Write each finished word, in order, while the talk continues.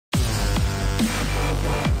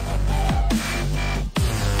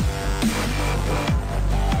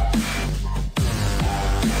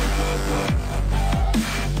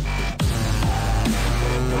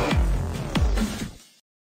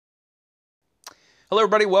Hello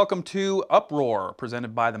everybody, welcome to Uproar,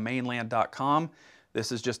 presented by themainland.com.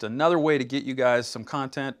 This is just another way to get you guys some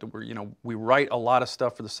content. We write a lot of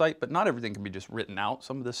stuff for the site, but not everything can be just written out.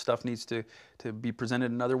 Some of this stuff needs to be presented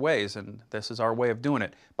in other ways, and this is our way of doing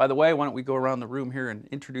it. By the way, why don't we go around the room here and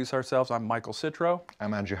introduce ourselves. I'm Michael Citro.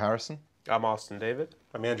 I'm Andrew Harrison. I'm Austin David.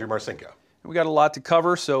 I'm Andrew Marcinko. We got a lot to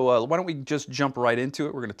cover, so why don't we just jump right into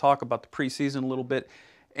it. We're going to talk about the preseason a little bit.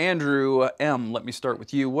 Andrew M., let me start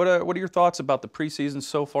with you. What are your thoughts about the preseason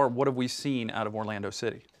so far? What have we seen out of Orlando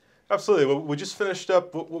City? Absolutely. Well, we just finished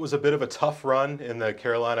up what was a bit of a tough run in the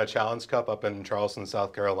Carolina Challenge Cup up in Charleston,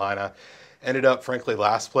 South Carolina. Ended up, frankly,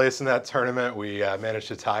 last place in that tournament. We managed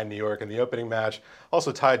to tie New York in the opening match.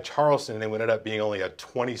 Also tied Charleston, and it ended up being only a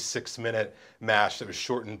 26-minute match that was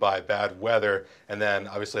shortened by bad weather. And then,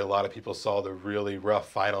 obviously, a lot of people saw the really rough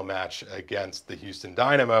final match against the Houston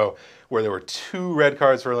Dynamo, where there were 2 red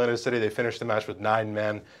cards for Orlando City. They finished the match with 9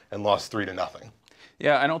 men and lost 3-0.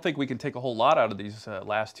 Yeah, I don't think we can take a whole lot out of these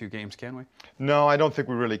last 2 games, can we? No, I don't think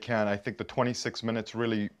we really can. I think the 26 minutes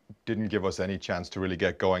really didn't give us any chance to really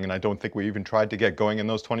get going, and I don't think we even tried to get going in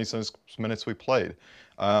those 26 minutes we played.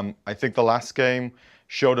 I think the last game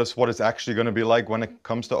showed us what it's actually going to be like when it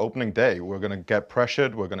comes to opening day. We're going to get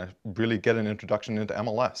pressured. We're going to really get an introduction into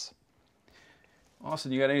MLS.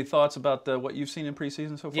 Austin, you got any thoughts about what you've seen in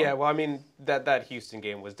preseason so far? Yeah, well, I mean, that Houston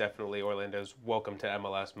game was definitely Orlando's welcome to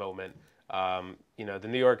MLS moment. The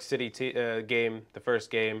New York City game, the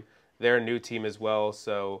first game, they're a new team as well,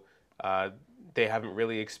 so they haven't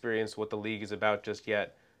really experienced what the league is about just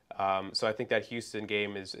yet. So I think that Houston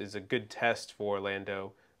game is a good test for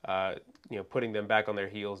Orlando, putting them back on their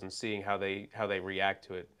heels and seeing how they react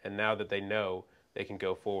to it. And now that they know, they can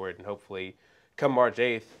go forward, and hopefully come March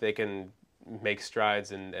 8th, they can make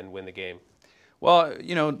strides and win the game. Well,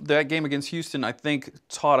 that game against Houston, I think,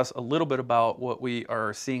 taught us a little bit about what we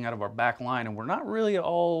are seeing out of our back line, and we're not really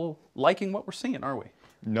all liking what we're seeing, are we?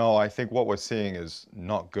 No, I think what we're seeing is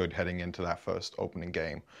not good heading into that first opening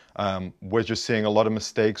game. We're just seeing a lot of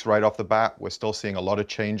mistakes right off the bat. We're still seeing a lot of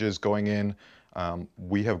changes going in.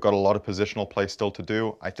 We have got a lot of positional play still to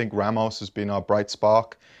do. I think Ramos has been our bright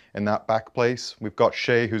spark in that back place. We've got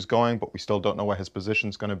Shea who's going, but we still don't know where his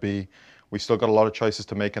position's going to be. We still got a lot of choices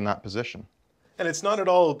to make in that position. And it's not at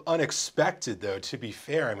all unexpected, though, to be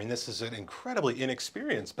fair. I mean, this is an incredibly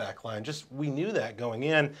inexperienced backline. We knew that going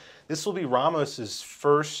in. This will be Ramos's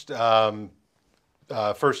first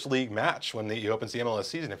league match when he opens the MLS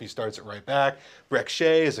season if he starts it right back. Brek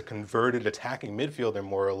Shea is a converted attacking midfielder,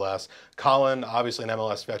 more or less. Colin, obviously an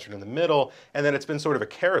MLS veteran in the middle. And then it's been sort of a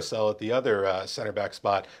carousel at the other center back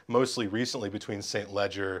spot, mostly recently between St.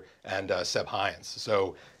 Ledger and Seb Hines.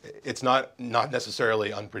 So it's not necessarily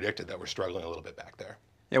unpredicted that we're struggling a little bit back there.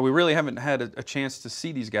 Yeah, we really haven't had a chance to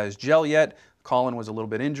see these guys gel yet. Colin was a little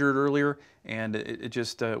bit injured earlier, and it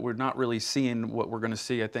just we're not really seeing what we're going to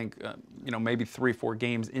see. I think maybe 3-4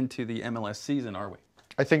 games into the MLS season, are we?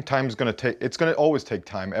 I think time's going to take. It's going to always take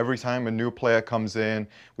time. Every time a new player comes in,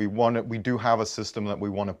 we do have a system that we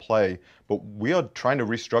want to play, but we are trying to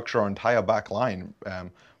restructure our entire back line.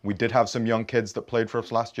 We did have some young kids that played for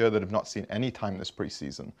us last year that have not seen any time this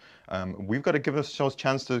preseason. We've got to give ourselves a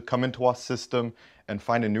chance to come into our system and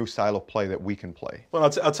find a new style of play that we can play. Well,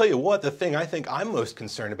 I'll tell you what, the thing I think I'm most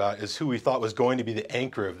concerned about is who we thought was going to be the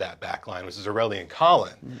anchor of that back line, which is Aurelian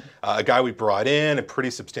Colin, a guy we brought in, a pretty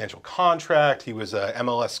substantial contract. He was a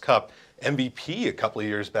MLS Cup MVP a couple of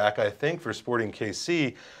years back, I think, for Sporting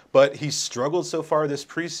KC. But he's struggled so far this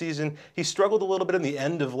preseason. He struggled a little bit in the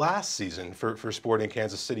end of last season for Sporting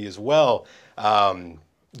Kansas City as well.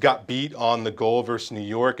 Got beat on the goal versus New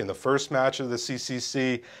York in the first match of the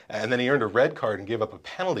CCC, and then he earned a red card and gave up a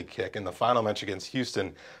penalty kick in the final match against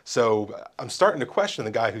Houston. So I'm starting to question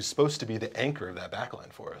the guy who's supposed to be the anchor of that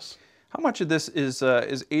backline for us. How much of this is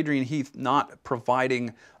Adrian Heath not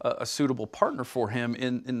providing a suitable partner for him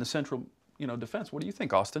in the central defense? What do you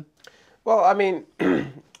think, Austin? Well, I mean,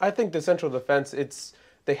 I think the central defense,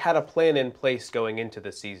 they had a plan in place going into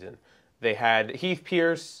the season. They had Heath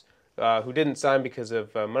Pierce, who didn't sign because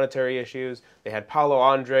of monetary issues. They had Paulo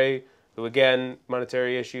Andre, who, again,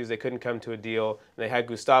 monetary issues. They couldn't come to a deal. And they had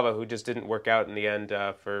Gustavo, who just didn't work out in the end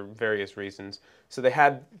for various reasons. So they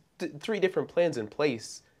had 3 different plans in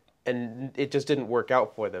place, and it just didn't work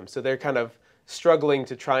out for them. So they're kind of struggling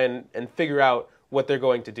to try and figure out what they're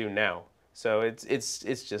going to do now. So it's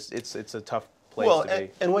a tough place to be.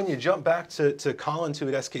 And when you jump back to Colin too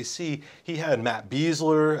at SKC, he had Matt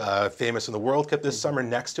Beasler, famous in the World Cup this summer,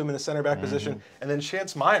 next to him in the center back position, and then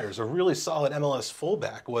Chance Myers, a really solid MLS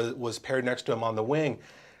fullback, was paired next to him on the wing.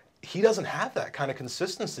 He doesn't have that kind of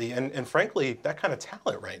consistency and frankly, that kind of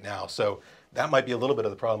talent right now. So that might be a little bit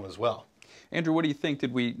of the problem as well. Andrew, what do you think?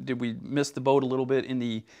 Did we miss the boat a little bit in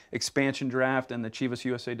the expansion draft and the Chivas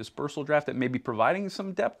USA dispersal draft that may be providing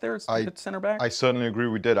some depth there at center back? I certainly agree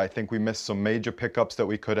we did. I think we missed some major pickups that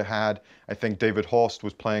we could have had. I think David Horst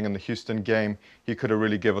was playing in the Houston game. He could have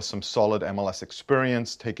really given us some solid MLS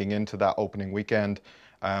experience taking into that opening weekend.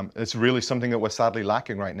 It's really something that we're sadly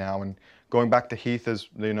lacking right now. And going back to Heath, as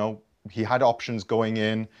you know, he had options going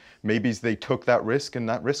in. Maybe they took that risk, and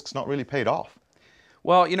that risk's not really paid off.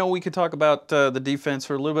 Well, you know, we could talk about the defense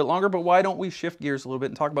for a little bit longer, but why don't we shift gears a little bit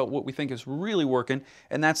and talk about what we think is really working,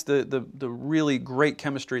 and that's the really great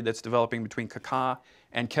chemistry that's developing between Kaká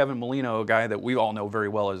and Kevin Molino, a guy that we all know very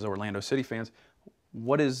well as Orlando City fans.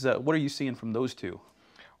 What are you seeing from those two?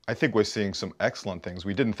 I think we're seeing some excellent things.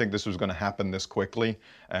 We didn't think this was going to happen this quickly,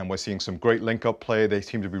 and we're seeing some great link-up play. They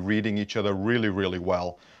seem to be reading each other really, really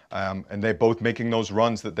well. And they're both making those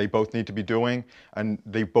runs that they both need to be doing, and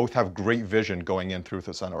they both have great vision going in through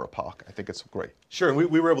the center of the park. I think it's great. Sure, and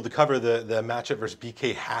we were able to cover the matchup versus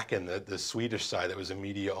BK Häcken, the Swedish side that was a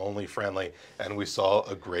media-only friendly, and we saw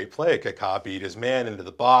a great play. Kaká beat his man into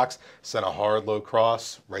the box, sent a hard, low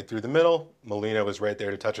cross right through the middle. Molino was right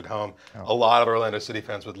there to touch it home. Oh. A lot of Orlando City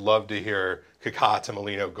fans would love to hear Kaká to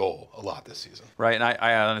Molino goal a lot this season. Right, and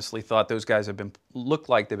I honestly thought those guys looked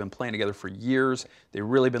like they've been playing together for years. They've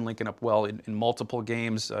really been linking up well in multiple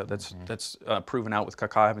games. That's proven out with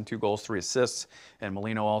Kaká having 2 goals, 3 assists, and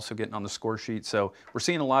Molino also getting on the score sheet. So we're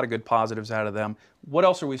seeing a lot of good positives out of them. What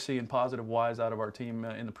else are we seeing positive-wise out of our team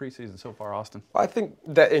in the preseason so far, Austin? I think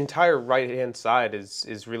that entire right-hand side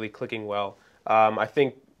is really clicking well. I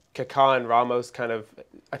think Kaká and Ramos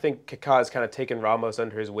I think Kaká has kind of taken Ramos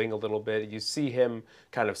under his wing a little bit. You see him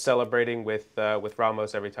kind of celebrating with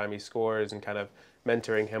Ramos every time he scores and kind of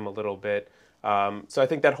mentoring him a little bit. So I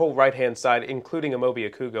think that whole right-hand side, including Amobi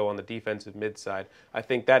Akugo on the defensive mid side, I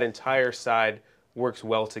think that entire side works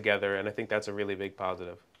well together, and I think that's a really big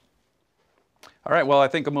positive. All right, well, I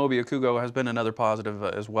think Amobi Akugo has been another positive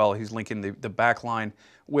as well. He's linking the back line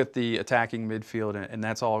with the attacking midfield, and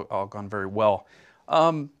that's all gone very well.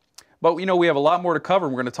 But, you know, we have a lot more to cover.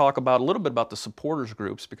 We're going to talk about a little bit about the supporters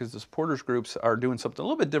groups, because the supporters groups are doing something a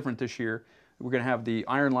little bit different this year. We're going to have the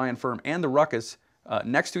Iron Lion Firm and the Ruckus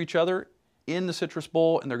next to each other in the Citrus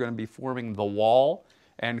Bowl, and they're going to be forming the wall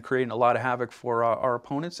and creating a lot of havoc for our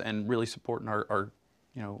opponents and really supporting our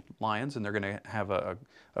Lions, and they're going to have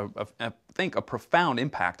I think a profound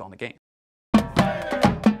impact on the game.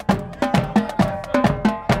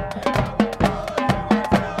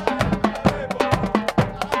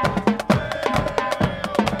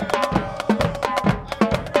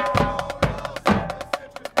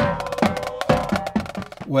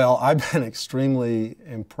 Well, I've been extremely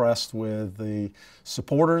impressed with the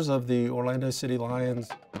supporters of the Orlando City Lions.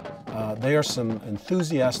 They are some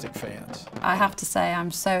enthusiastic fans. I have to say I'm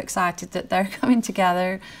so excited that they're coming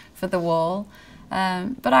together for the wall.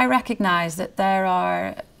 But I recognise that there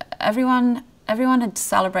are, everyone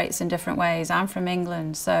celebrates in different ways. I'm from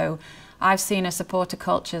England, so I've seen a supporter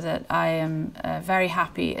culture that I am very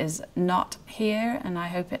happy is not here, and I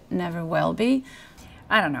hope it never will be.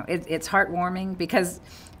 I don't know, it's heartwarming because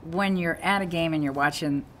when you're at a game and you're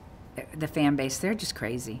watching the fan base, they're just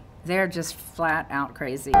crazy. They're just flat out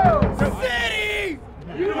crazy. The city!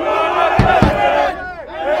 You are my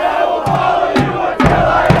I will follow you until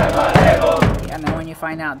I am unable. And then when you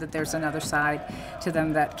find out that there's another side to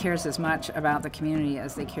them that cares as much about the community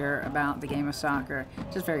as they care about the game of soccer,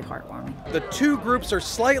 it's just very heartwarming. The two groups are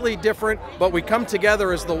slightly different, but we come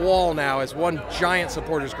together as the wall now, as one giant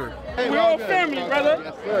supporters group. Hey, we're all family, brother.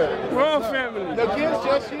 Yes, sir. We're all family. The kids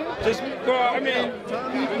just here? Just, I mean,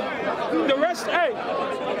 the rest, hey,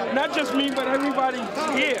 not just me, but everybody's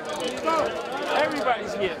here.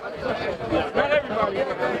 Everybody's here. Not everybody.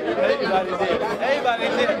 Everybody's here.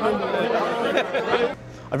 Everybody's here.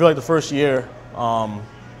 I feel like the first year,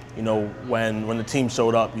 you know, when the team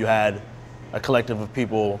showed up, you had a collective of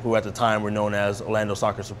people who at the time were known as Orlando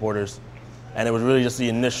soccer supporters. And it was really just the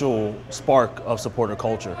initial spark of supporter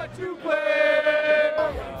culture.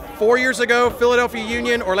 4 years ago, Philadelphia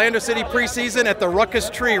Union, Orlando City preseason at the Ruckus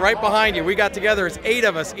Tree right behind you. We got together as 8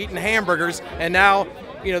 of us eating hamburgers, and now,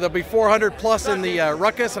 you know, there'll be 400 plus in the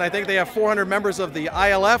Ruckus, and I think they have 400 members of the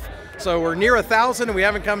ILF. So we're near 1,000, and we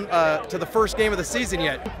haven't come to the first game of the season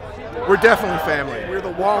yet. We're definitely family. We're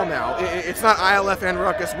the wall now. It's not ILF and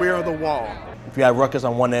Ruckus, we are the wall. if you had Rutgers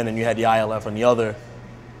on one end and you had the ILF on the other,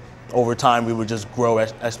 over time we would just grow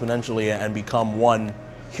exponentially and become one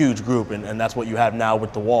huge group, and that's what you have now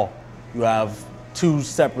with the Wall. You have two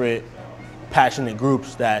separate, passionate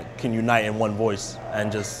groups that can unite in one voice and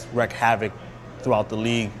just wreak havoc throughout the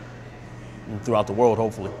league and throughout the world,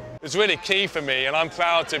 hopefully. It's really key for me, and I'm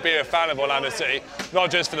proud to be a fan of Orlando City, not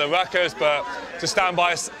just for the Rutgers, but to stand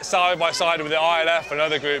side by side with the ILF and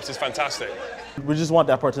other groups is fantastic. We just want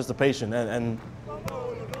that participation, and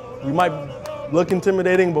we might look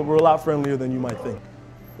intimidating, but we're a lot friendlier than you might think,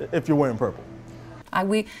 if you're wearing purple.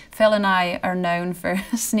 Phil and I are known for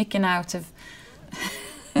sneaking out of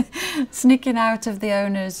the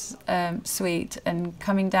owner's suite and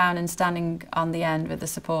coming down and standing on the end with the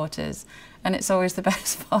supporters, and it's always the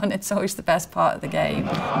best fun. It's always the best part of the game.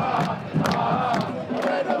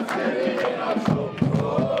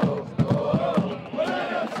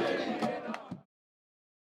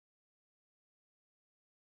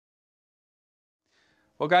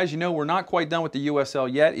 Well, guys, you know, we're not quite done with the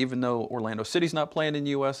USL yet, even though Orlando City's not playing in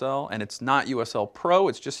USL, and it's not USL Pro,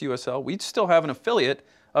 it's just USL. We still have an affiliate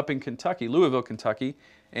up in Kentucky, Louisville, Kentucky,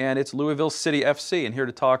 and it's Louisville City FC. And here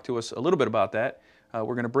to talk to us a little bit about that,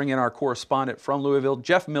 we're going to bring in our correspondent from Louisville,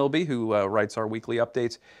 Jeff Milby, who writes our weekly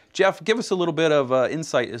updates. Jeff, give us a little bit of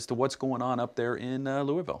insight as to what's going on up there in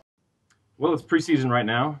Louisville. Well, it's preseason right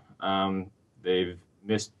now. They've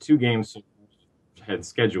missed 2 games had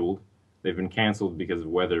scheduled. They've been canceled because of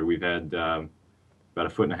weather. We've had about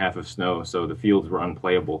 1.5 feet of snow, so the fields were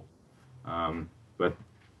unplayable. But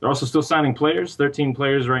they're also still signing players, 13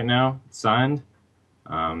 players right now signed.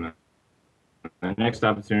 The next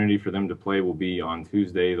opportunity for them to play will be on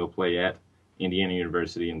Tuesday. They'll play at Indiana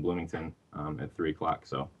University in Bloomington at 3 o'clock.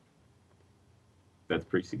 So that's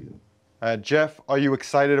preseason. Jeff, are you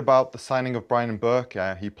excited about the signing of Brian Burke?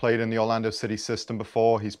 He played in the Orlando City system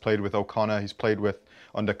before. He's played with O'Connor. He's played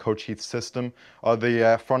under Coach Heath's system. Are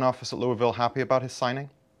the front office at Louisville happy about his signing?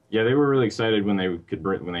 Yeah, they were really excited when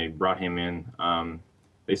they brought him in.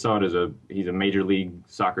 They saw it as he's a major league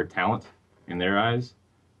soccer talent in their eyes,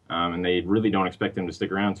 and they really don't expect him to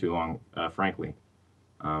stick around too long, frankly.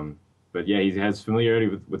 But yeah, he has familiarity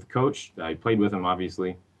with the coach. He played with him,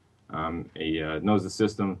 obviously. He knows the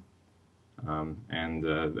system, and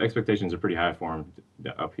the expectations are pretty high for him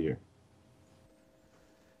up here.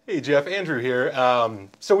 Hey Jeff, Andrew here.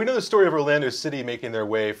 So we know the story of Orlando City making their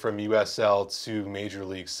way from USL to Major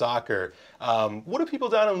League Soccer. What do people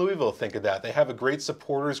down in Louisville think of that? They have a great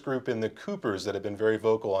supporters group in the Coopers that have been very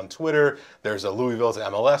vocal on Twitter. There's a Louisville's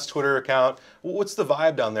MLS Twitter account. What's the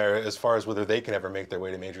vibe down there as far as whether they can ever make their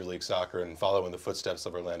way to Major League Soccer and follow in the footsteps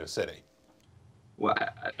of Orlando City? Well,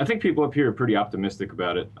 I think people up here are pretty optimistic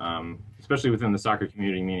about it, especially within the soccer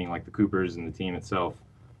community, meaning like the Coopers and the team itself.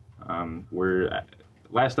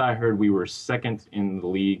 Last I heard, we were 2nd in the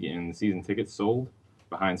league in season tickets sold,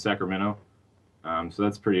 behind Sacramento. So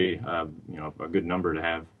that's pretty, a good number to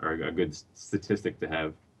have, or a good statistic to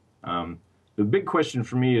have. The big question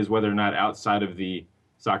for me is whether or not outside of the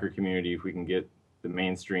soccer community, if we can get the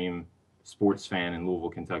mainstream sports fan in Louisville,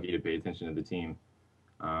 Kentucky to pay attention to the team.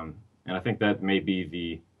 And I think that may be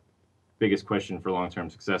the biggest question for long-term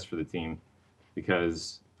success for the team,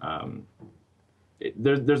 because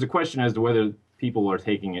there's a question as to whether people are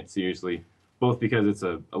taking it seriously, both because it's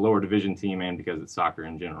a lower division team and because it's soccer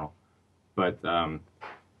in general. But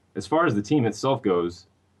as far as the team itself goes,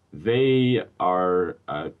 they are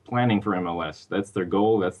planning for MLS. That's their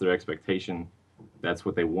goal, that's their expectation, that's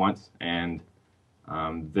what they want, and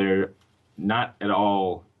they're not at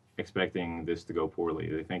all expecting this to go poorly.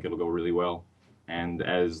 They think it'll go really well. And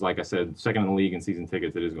like I said, 2nd in the league in season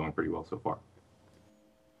tickets, it is going pretty well so far.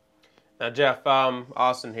 Now, Jeff,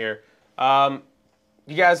 Austin here.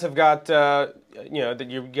 You guys have got,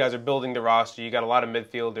 you guys are building the roster. You got a lot of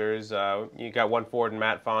midfielders. You got one forward in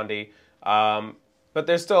Matt Fondy. But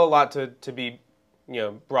there's still a lot to be,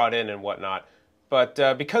 brought in and whatnot.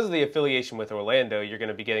 But because of the affiliation with Orlando, you're going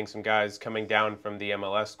to be getting some guys coming down from the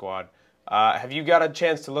MLS squad. Have you got a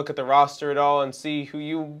chance to look at the roster at all and see who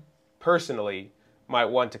you personally might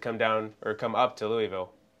want to come down or come up to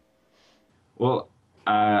Louisville? Well,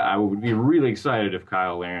 I would be really excited if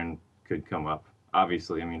Kyle Larin could come up.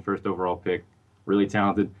 Obviously, I mean, 1st overall pick, really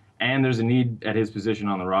talented, and there's a need at his position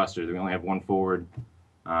on the roster. We only have one forward,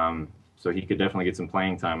 so he could definitely get some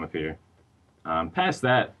playing time up here. Past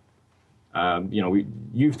that,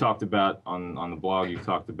 you've talked about on the blog, you've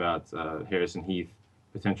talked about Harrison Heath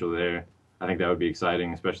potential there. I think that would be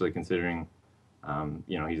exciting, especially considering,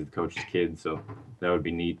 he's the coach's kid, so that would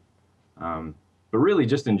be neat. But really,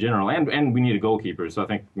 just in general, and we need a goalkeeper, so I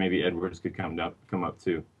think maybe Edwards could come up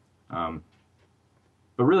too.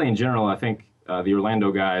 But really, in general, I think the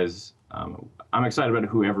Orlando guys, I'm excited about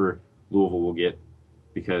whoever Louisville will get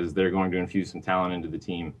because they're going to infuse some talent into the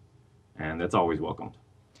team, and that's always welcomed.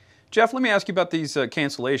 Jeff, let me ask you about these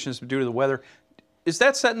cancellations due to the weather. Is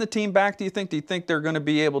that setting the team back, do you think? Do you think they're going to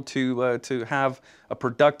be able to have a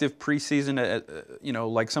productive preseason, you know,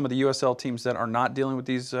 like some of the USL teams that are not dealing with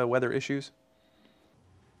these weather issues?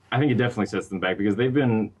 I think it definitely sets them back because they've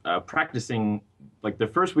been practicing, like the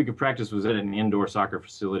first week of practice was at an indoor soccer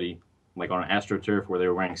facility, like on an AstroTurf where they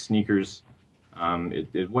were wearing sneakers.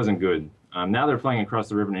 It wasn't good. Now they're playing across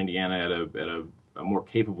the river in Indiana at a more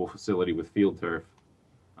capable facility with field turf.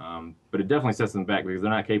 But it definitely sets them back because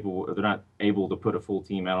they're not able to put a full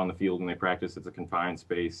team out on the field when they practice. It's a confined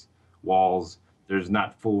space, walls. There's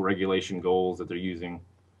not full regulation goals that they're using.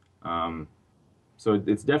 So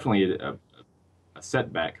it's definitely a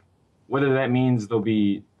setback. Whether that means they'll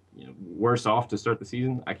be worse off to start the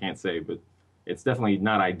season, I can't say, but it's definitely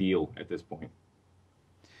not ideal at this point.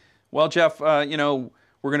 Well, Jeff, you know,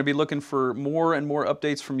 we're going to be looking for more and more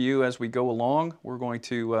updates from you as we go along. We're going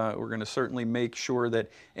to certainly make sure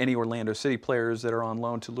that any Orlando City players that are on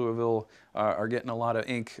loan to Louisville are getting a lot of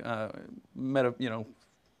ink. You know,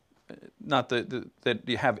 not that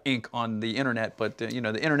you have ink on the internet, but you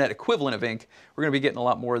know, the internet equivalent of ink. We're going to be getting a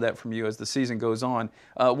lot more of that from you as the season goes on.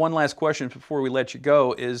 One last question before we let you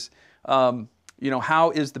go is, you know,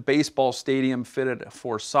 how is the baseball stadium fitted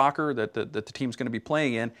for soccer that the team's going to be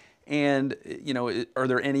playing in? And you know, are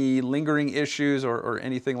there any lingering issues or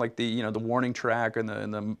anything like the the warning track and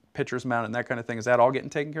the pitcher's mound and that kind of thing? Is that all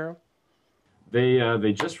getting taken care of?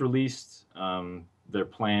 They just released their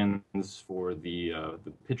plans for the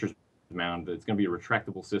pitcher's mound. It's going to be a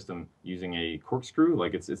retractable system using a corkscrew.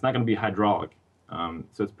 Like it's not going to be hydraulic.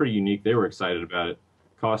 So it's pretty unique. They were excited about it.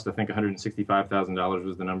 Cost, I think, $165,000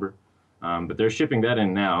 was the number. But they're shipping that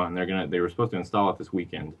in now, and they were supposed to install it this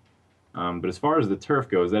weekend. But as far as the turf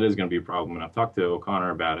goes, that is going to be a problem. And I've talked to O'Connor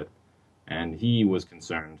about it, and he was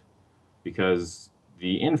concerned because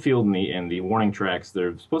the infield and the warning tracks,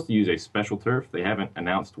 they're supposed to use a special turf. They haven't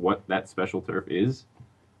announced what that special turf is,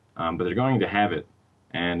 but they're going to have it.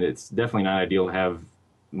 And it's definitely not ideal to have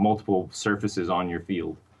multiple surfaces on your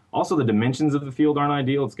field. Also, the dimensions of the field aren't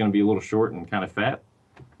ideal. It's going to be a little short and kind of fat.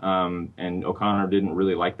 And O'Connor didn't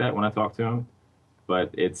really like that when I talked to him.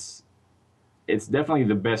 But it's definitely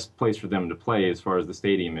the best place for them to play as far as the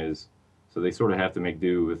stadium is. So they sort of have to make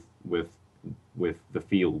do with the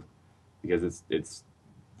field because it's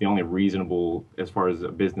the only reasonable, as far as a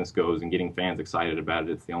business goes and getting fans excited about it,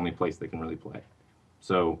 it's the only place they can really play.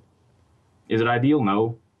 So is it ideal?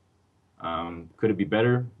 No. Could it be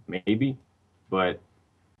better? Maybe. But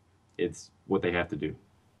it's what they have to do.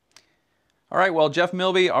 All right, well, Jeff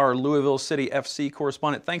Milby, our Louisville City FC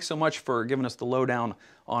correspondent, thanks so much for giving us the lowdown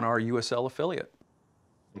on our USL affiliate.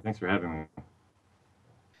 Thanks for having me.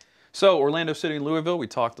 So, Orlando City and Louisville, we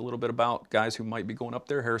talked a little bit about guys who might be going up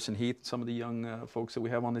there, Harrison Heath, some of the young folks that we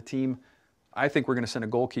have on the team. I think we're going to send a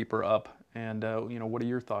goalkeeper up, and, you know, what are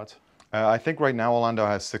your thoughts? I think right now Orlando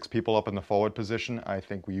has 6 people up in the forward position. I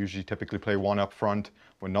think we usually typically play 1 up front.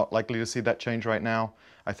 We're not likely to see that change right now.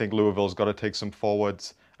 I think Louisville's got to take some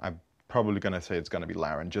forwards. I'm probably going to say it's going to be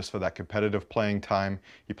Laren, just for that competitive playing time.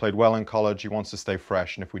 He played well in college. He wants to stay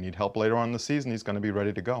fresh, and if we need help later on in the season, he's going to be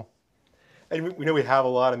ready to go. And we know we have a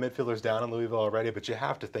lot of midfielders down in Louisville already, but you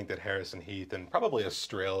have to think that Harrison Heath and probably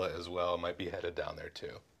Estrella as well might be headed down there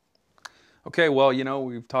too. Okay, well, you know,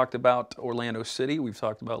 we've talked about Orlando City, we've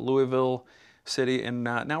talked about Louisville City, and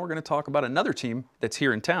now we're going to talk about another team that's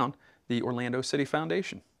here in town, the Orlando City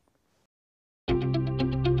Foundation.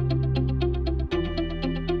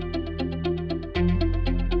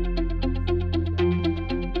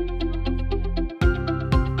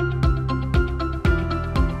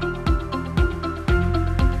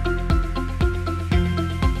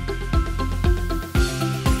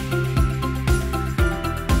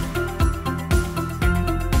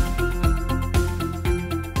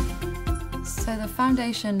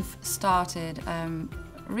 Foundation started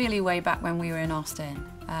really way back when we were in Austin.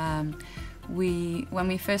 When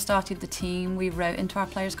we first started the team, we wrote into our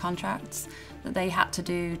players' contracts that they had to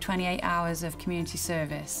do 28 hours of community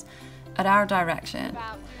service at our direction.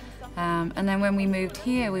 And then when we moved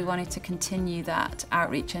here, we wanted to continue that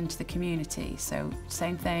outreach into the community. So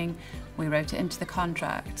same thing, we wrote it into the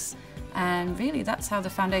contracts. And really that's how the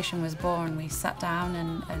foundation was born. We sat down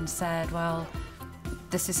and said, well,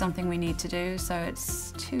 this is something we need to do. So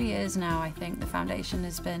it's 2 years now, I think, the foundation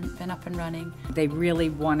has been up and running. They really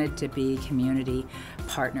wanted to be community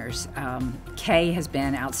partners. Kay has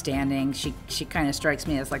been outstanding. She kind of strikes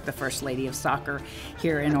me as like the first lady of soccer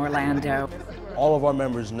here in Orlando. All of our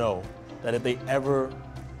members know that if they ever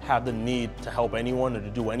have the need to help anyone or to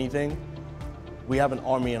do anything, we have an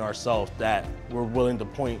army in ourselves that we're willing to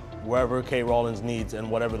point wherever Kate Rawlins needs and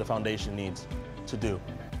whatever the foundation needs to do.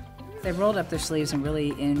 They've rolled up their sleeves and really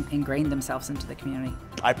ingrained themselves into the community.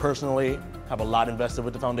 I personally have a lot invested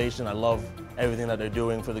with the foundation. I love everything that they're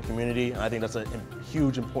doing for the community, and I think that's a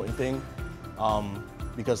huge, important thing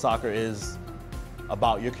because soccer is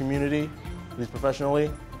about your community, at least professionally,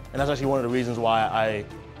 and that's actually one of the reasons why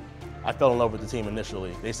I fell in love with the team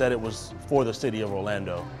initially. They said it was for the city of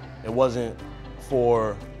Orlando. It wasn't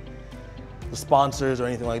for the sponsors or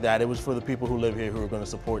anything like that. It was for the people who live here, who are going to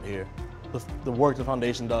support here. The work the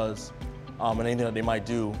foundation does and anything that they might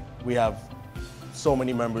do, we have so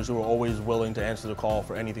many members who are always willing to answer the call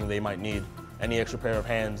for anything they might need. Any extra pair of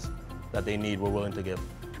hands that they need, we're willing to give.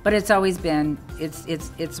 But it's always been,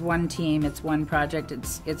 it's one team, it's one project,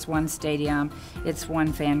 it's one stadium, it's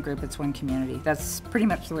one fan group, it's one community. That's pretty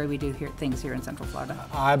much the way we do things here in Central Florida.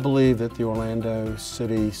 I believe that the Orlando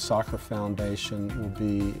City Soccer Foundation will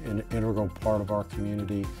be an integral part of our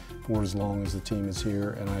community for as long as the team is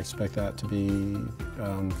here, and I expect that to be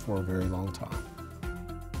for a very long time.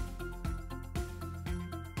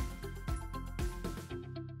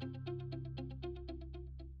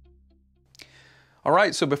 All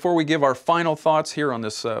right, so before we give our final thoughts here on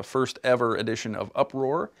this first ever edition of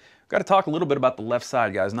Uproar, we've got to talk a little bit about the left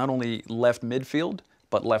side, guys. Not only left midfield,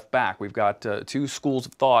 but left back. We've got two schools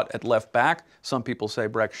of thought at left back. Some people say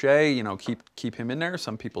Breck Shea, you know, keep him in there.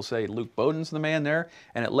 Some people say Luke Bowden's the man there.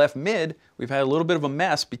 And at left mid, we've had a little bit of a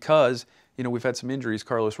mess because, you know, we've had some injuries.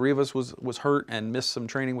 Carlos Rivas was hurt and missed some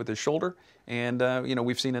training with his shoulder. And, you know,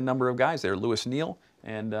 we've seen a number of guys there, Luis Neal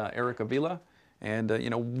and Eric Avila. And, you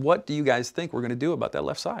know, what do you guys think we're going to do about that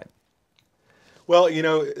left side? Well, you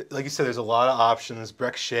know, like you said, there's a lot of options.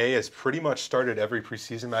 Breck Shea has pretty much started every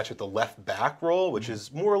preseason match at the left back role, which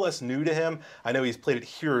is more or less new to him. I know he's played it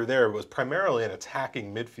here or there, but was primarily an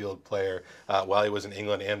attacking midfield player while he was in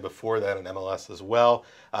England and before that in MLS as well.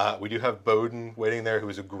 We do have Bowden waiting there, who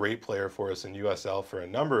was a great player for us in USL for a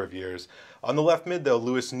number of years. On the left mid, though,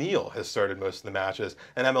 Luis Neal has started most of the matches,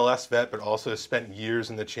 an MLS vet, but also has spent years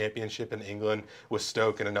in the Championship in England with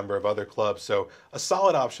Stoke and a number of other clubs. So a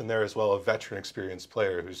solid option there as well, a veteran experienced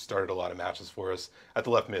player who's started a lot of matches for us at the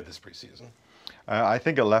left mid this preseason. I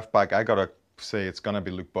think at left back, I got to say it's going to be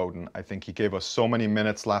Luke Bowden. I think he gave us so many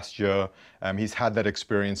minutes last year. He's had that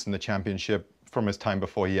experience in the Championship from his time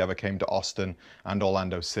before he ever came to Austin and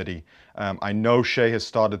Orlando City. I know Shea has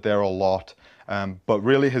started there a lot, but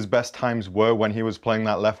really his best times were when he was playing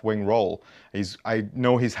that left wing role. I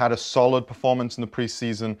know he's had a solid performance in the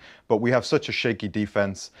preseason, but we have such a shaky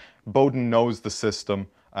defense. Bowden knows the system.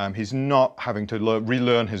 He's not having to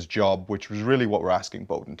relearn his job, which was really what we're asking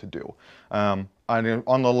Bowden to do. And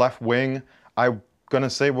on the left wing, I'm going to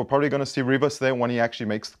say we're probably going to see Rivas there when he actually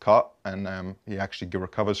makes the cut and he actually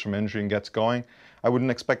recovers from injury and gets going.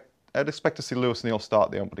 I'd expect to see Luis Neal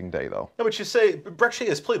start the opening day, though. No, but you say Breck Shea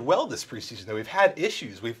has played well this preseason, though. We've had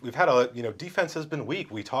issues. We've had defense has been weak.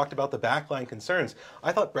 We talked about the backline concerns.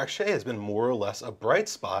 I thought Breck Shea has been more or less a bright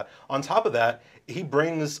spot. On top of that, he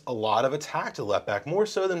brings a lot of attack to left back, more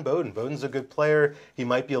so than Bowden. Bowden's a good player. He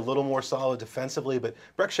might be a little more solid defensively, but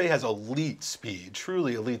Breck Shea has elite speed,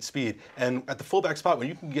 truly elite speed. And at the fullback spot, when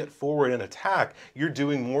you can get forward and attack, you're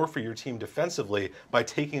doing more for your team defensively by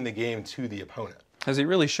taking the game to the opponent. Has he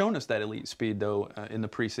really shown us that elite speed, though, in the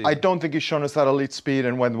preseason? I don't think he's shown us that elite speed,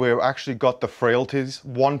 and when we've actually got the frailties,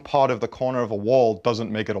 one part of the corner of a wall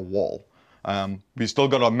doesn't make it a wall. We still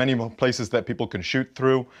got many more places that people can shoot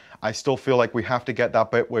through. I still feel like we have to get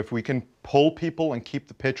that bit where if we can pull people and keep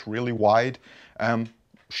the pitch really wide,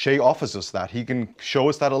 Shea offers us that. He can show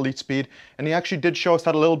us that elite speed, and he actually did show us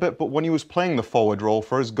that a little bit, but when he was playing the forward role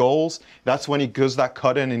for his goals, that's when he does that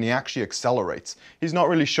cut in and he actually accelerates. He's not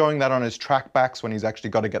really showing that on his track backs when he's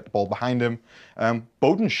actually got to get the ball behind him.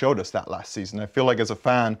 Bowden showed us that last season. I feel like as a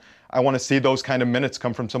fan, I want to see those kind of minutes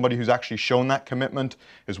come from somebody who's actually shown that commitment,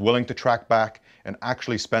 is willing to track back, and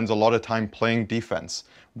actually spends a lot of time playing defense.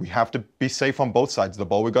 We have to be safe on both sides of the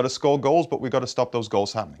ball. We've got to score goals, but we've got to stop those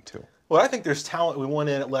goals happening too. Well, I think there's talent we want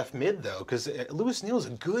in at left mid, though, because Luis Neal is a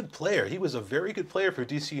good player. He was a very good player for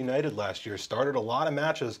DC United last year, started a lot of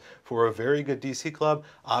matches for a very good DC club.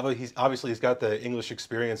 Obviously, he's got the English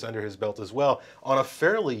experience under his belt as well. On a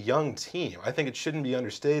fairly young team, I think it shouldn't be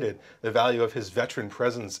understated the value of his veteran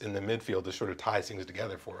presence in the midfield to sort of tie things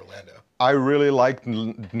together for Orlando. I really liked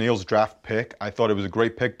Neal's draft pick. I thought it was a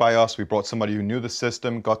great pick by us. We brought somebody who knew the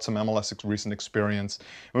system, got some MLS recent experience,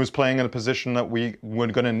 and was playing in a position that we were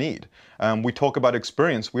going to need. We talk about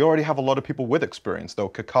experience. We already have a lot of people with experience, though.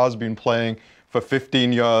 Kaká's been playing for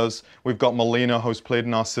 15 years. We've got Molina, who's played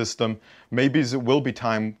in our system. Maybe it will be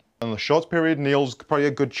time in the short period. Neil's probably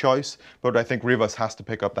a good choice, but I think Rivas has to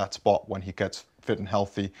pick up that spot when he gets fit and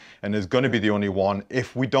healthy, and is going to be the only one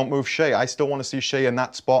if we don't move Shea. I still want to see Shea in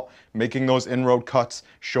that spot, making those inroad cuts,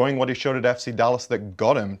 showing what he showed at FC Dallas that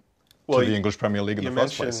got him to the English Premier League in the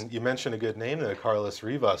first place. You mentioned a good name there, Carlos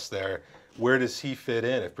Rivas there. Where does he fit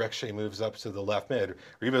in if Breck Shea moves up to the left mid?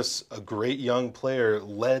 Rivas, a great young player,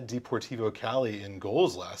 led Deportivo Cali in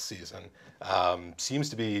goals last season. Seems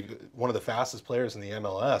to be one of the fastest players in the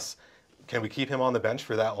MLS. Can we keep him on the bench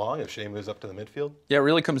for that long if Shea moves up to the midfield? Yeah, it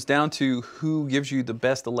really comes down to who gives you the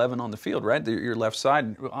best 11 on the field, right? Your left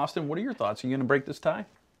side. Austin, what are your thoughts? Are you going to break this tie?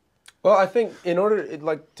 Well, I think in order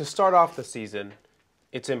to start off the season,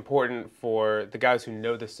 it's important for the guys who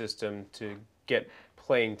know the system to get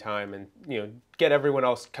playing time and get everyone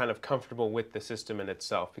else kind of comfortable with the system in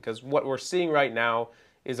itself, because what we're seeing right now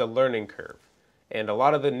is a learning curve. And a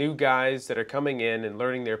lot of the new guys that are coming in and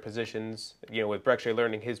learning their positions, with Breck Shea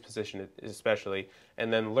learning his position especially,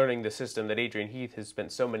 and then learning the system that Adrian Heath has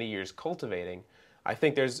spent so many years cultivating, I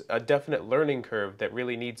think there's a definite learning curve that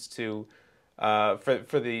really needs to,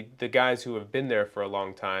 for the guys who have been there for a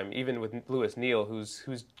long time, even with Lewis Neal,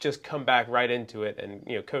 who's just come back right into it,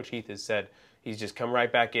 and Coach Heath has said he's just come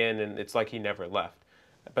right back in, and it's like he never left.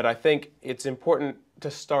 But I think it's important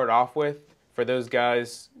to start off with, for those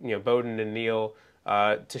guys, Bowden and Neal,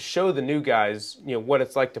 to show the new guys, what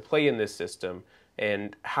it's like to play in this system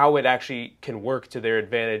and how it actually can work to their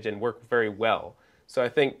advantage and work very well. So I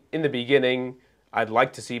think in the beginning, I'd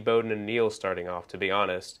like to see Bowden and Neal starting off, to be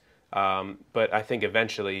honest. But I think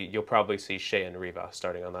eventually you'll probably see Shea and Rivas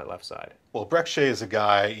starting on that left side. Well, Breck Shea is a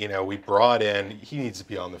guy, we brought in. He needs to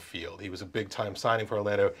be on the field. He was a big-time signing for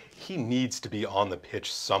Orlando. He needs to be on the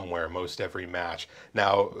pitch somewhere most every match.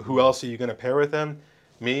 Now, who else are you going to pair with him?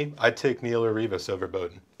 Me, I'd take Neal or Rivas over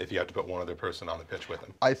Bowden if you had to put one other person on the pitch with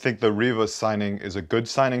him. I think the Rivas signing is a good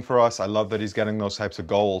signing for us. I love that he's getting those types of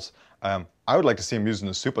goals. I would like to see him using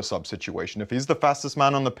a super sub situation. If he's the fastest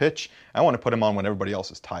man on the pitch, I want to put him on when everybody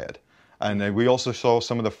else is tired. And we also saw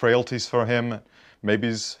some of the frailties for him. Maybe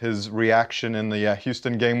his reaction in the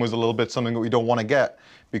Houston game was a little bit something that we don't want to get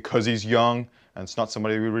because he's young and it's not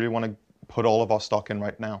somebody we really want to put all of our stock in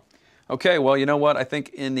right now. Okay, well, you know what? I think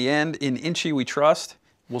in the end, in Inchy we trust.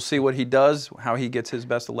 We'll see what he does, how he gets his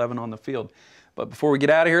best 11 on the field. But before we get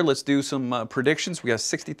out of here, let's do some predictions. We got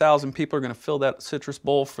 60,000 people are going to fill that Citrus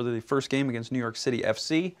Bowl for the first game against New York City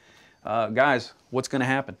FC. Guys, what's going to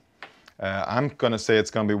happen? I'm going to say it's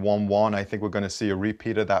going to be 1-1. I think we're going to see a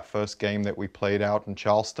repeat of that first game that we played out in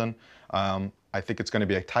Charleston. I think it's going to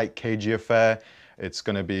be a tight, cagey affair. It's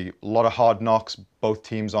going to be a lot of hard knocks. Both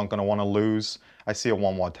teams aren't going to want to lose. I see a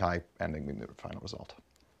 1-1 tie ending in the final result.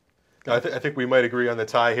 I think we might agree on the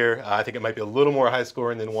tie here. I think it might be a little more high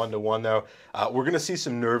scoring than 1-1 though. We're going to see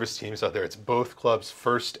some nervous teams out there. It's both clubs'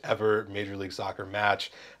 first ever Major League Soccer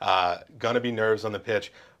match. Going to be nerves on the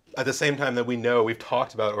pitch. At the same time that we know, we've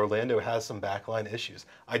talked about Orlando has some backline issues.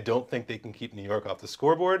 I don't think they can keep New York off the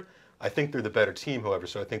scoreboard. I think they're the better team, however,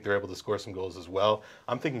 so I think they're able to score some goals as well.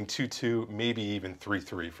 I'm thinking 2-2, maybe even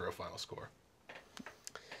 3-3 for a final score.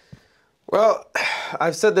 Well,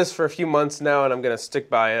 I've said this for a few months now, and I'm going to stick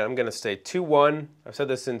by it. I'm going to say 2-1. I've said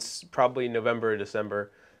this since probably November or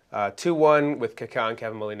December. 2-1 with Kaká and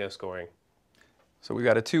Kevin Molino scoring. So we've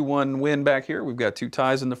got a 2-1 win back here. We've got two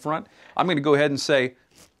ties in the front. I'm going to go ahead and say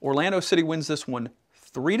Orlando City wins this one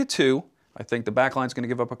 3-2. I think the backline's going to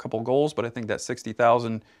give up a couple goals, but I think that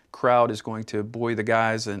 60,000 crowd is going to buoy the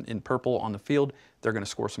guys in purple on the field. They're going to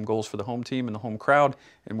score some goals for the home team and the home crowd,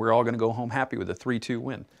 and we're all going to go home happy with a 3-2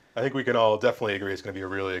 win. I think we can all definitely agree it's going to be a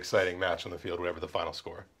really exciting match on the field, whatever the final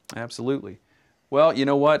score. Absolutely. Well, you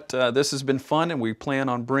know what? This has been fun, and we plan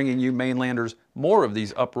on bringing you Mainlanders more of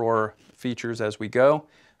these Uproar features as we go.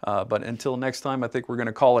 But until next time, I think we're going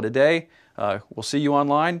to call it a day. We'll see you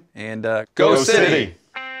online, and go City!